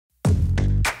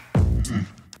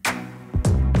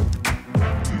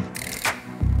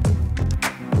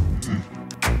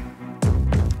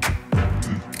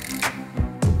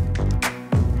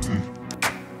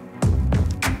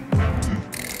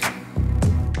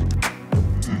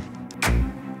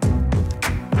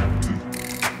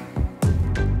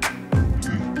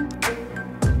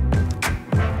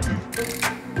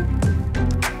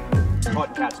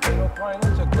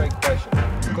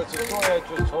It's a story I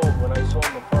just told when I saw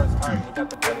him the first time and he got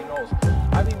the bloody nose.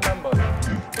 I remember,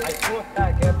 I thought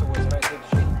back afterwards and I said,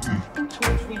 gee,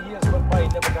 2 or 3 years went by, he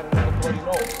never got another bloody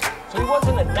nose. So he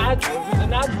wasn't a natural. If he was a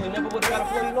natural, he never would have got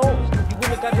a bloody nose. He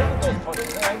wouldn't have got hit with those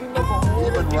punches. And I remember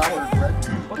all even the Robert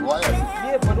Wyatt.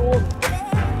 Yeah, but all...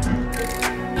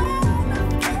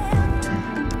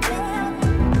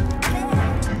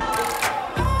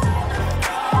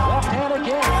 Left hand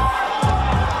again.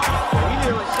 He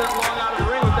nearly sent Long out of the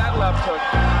ring with that left hook.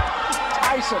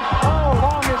 Tyson. Oh,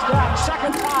 Long is down.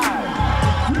 Second time.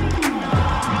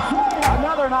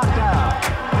 Another knockdown.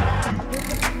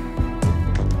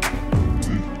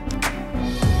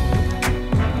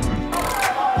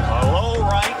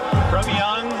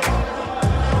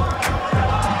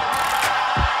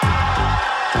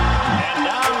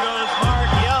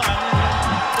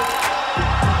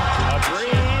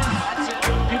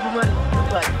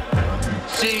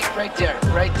 See, right there,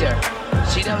 right there.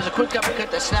 See, that was a quick uppercut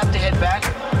that snapped the head back.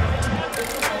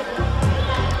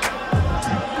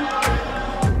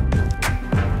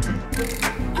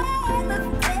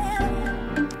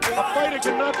 A fighter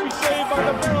cannot be saved by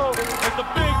the bell as the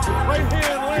big right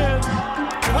hand lands.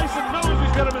 Tyson knows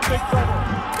he's got him in big trouble.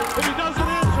 If he doesn't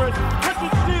answer it,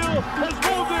 Richard Steele has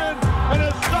moved in and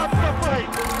has stopped the fight.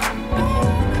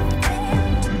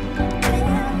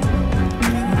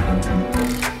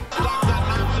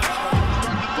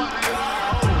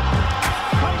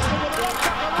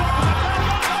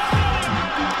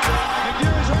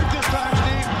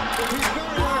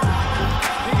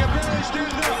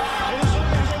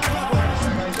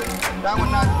 That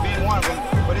one not being one of them,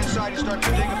 but inside he starts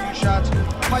to dig a few shots. The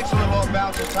fight's a little off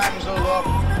balance, his timing's a little off.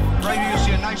 Right here you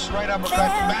see a nice right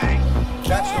uppercut, bang!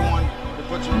 That's the one that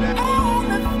puts him down.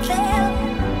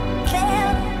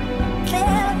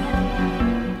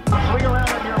 Swing around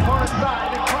on your opponent's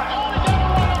side and crack.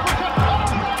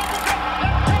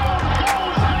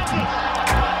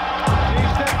 He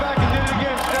stepped back and did it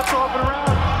again, stepped off and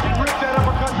around, and ripped that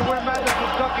uppercut to where Mathis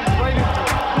was ducking right into it.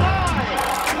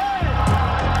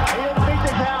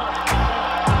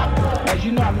 As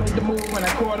you know, I made the move when I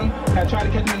caught him. I tried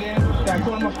to catch him again. I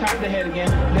caught him off top of the head again.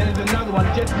 Then there's another one,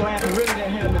 just glanced and really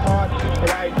didn't hit him as hard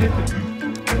as I did.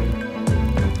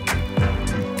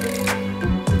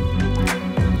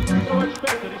 So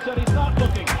expected. He said he's not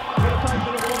looking for the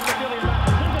Tyson of one beginning match.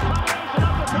 There's a combination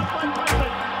uppercut by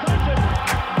Tyson. Tyson,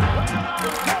 right around,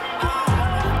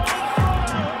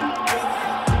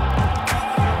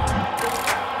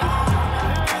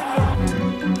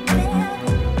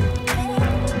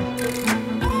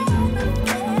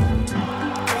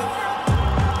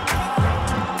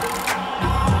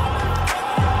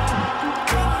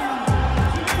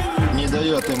 Не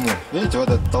дает ему, видите, вот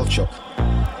этот толчок.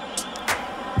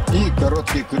 И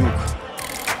короткий крюк.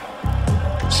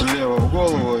 Слева в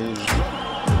голову и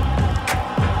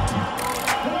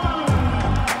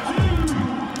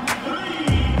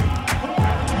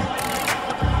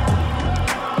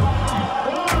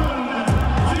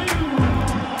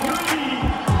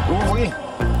увы,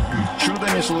 чудо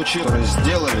не случилось.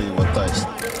 Сделали его Тайсон.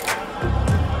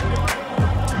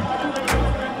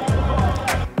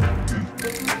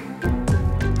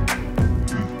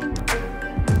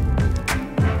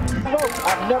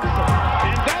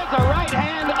 and there's a right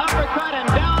hand uppercut and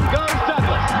down goes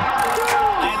Douglas.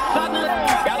 And suddenly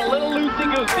got a little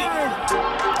loosey-goosey.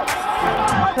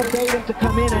 I forbade him to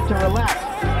come in and to relax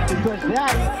because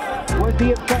that was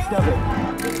the effect of it.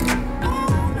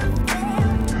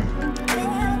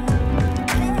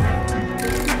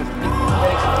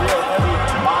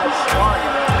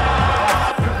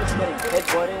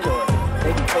 Headbutted or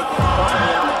maybe taking a thumb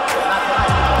down, but not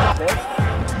tonight.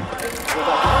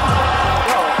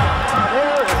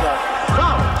 There is a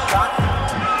solid shot.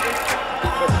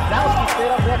 Kostowski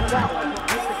stayed up after that one. He'll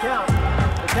keep the count.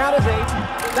 The count is 8,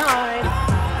 9,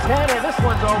 10, and this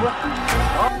one's over.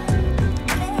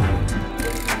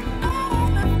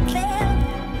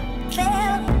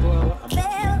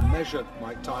 Measured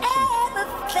Mike Tyson.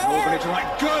 Moving into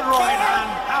like good right hand.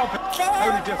 Halpin. The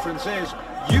only difference is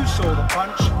you saw the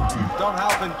punch. Don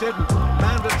Halpin didn't.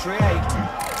 Mandatory 8.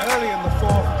 Early in the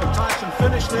 4th. Can Tyson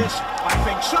finish this? I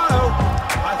think so.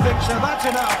 I think so. That's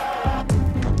enough.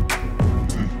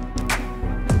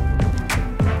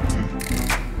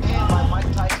 And by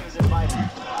Mike Tyson is invited.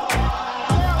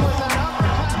 There was an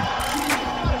uppercut.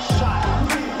 What a shot.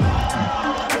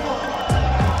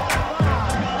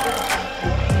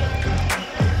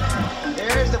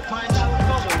 There's the punch.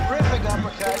 Terrific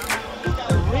uppercut.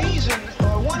 The reason,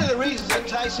 or one of the reasons that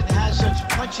Tyson has such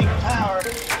punching power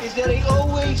is that he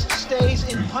always stays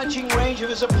in punching range of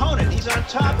his opponent. He's on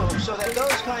top of him, so that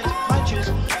those kinds of punches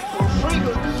will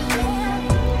frequent.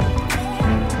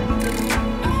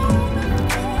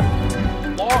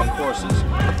 Law courses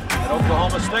at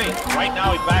Oklahoma State. Right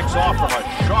now he backs off from a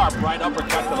sharp right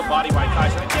uppercut to the body by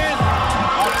Tyson. Again,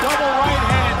 a double right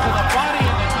hand to the body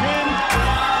and the chin.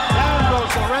 Down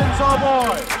goes Lorenzo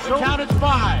Boyd. The count is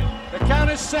 5. The count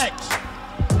is 6.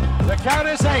 The count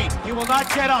is 8. He will not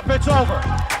get up. It's over.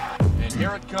 And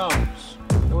here it comes.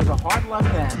 There was a hard left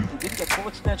hand. He didn't get full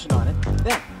extension on it.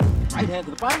 Then, right hand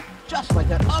to the body, just like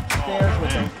that, upstairs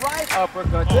with a right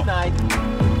uppercut. Good night.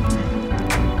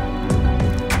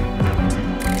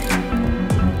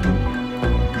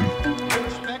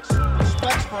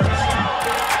 Respects for himself.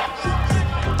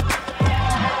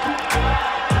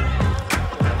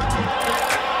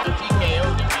 TKO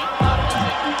defeat.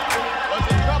 Was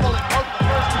in trouble in both the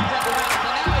first and second rounds,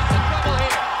 and now he's in trouble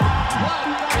here. Blood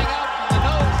coming out from the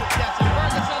nose of Jesse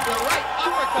Ferguson. The right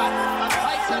uppercut of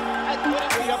Tyson has put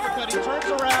him the uppercut. He turns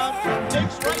around,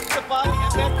 digs right to the body,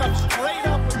 and then comes straight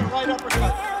up with the right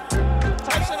uppercut.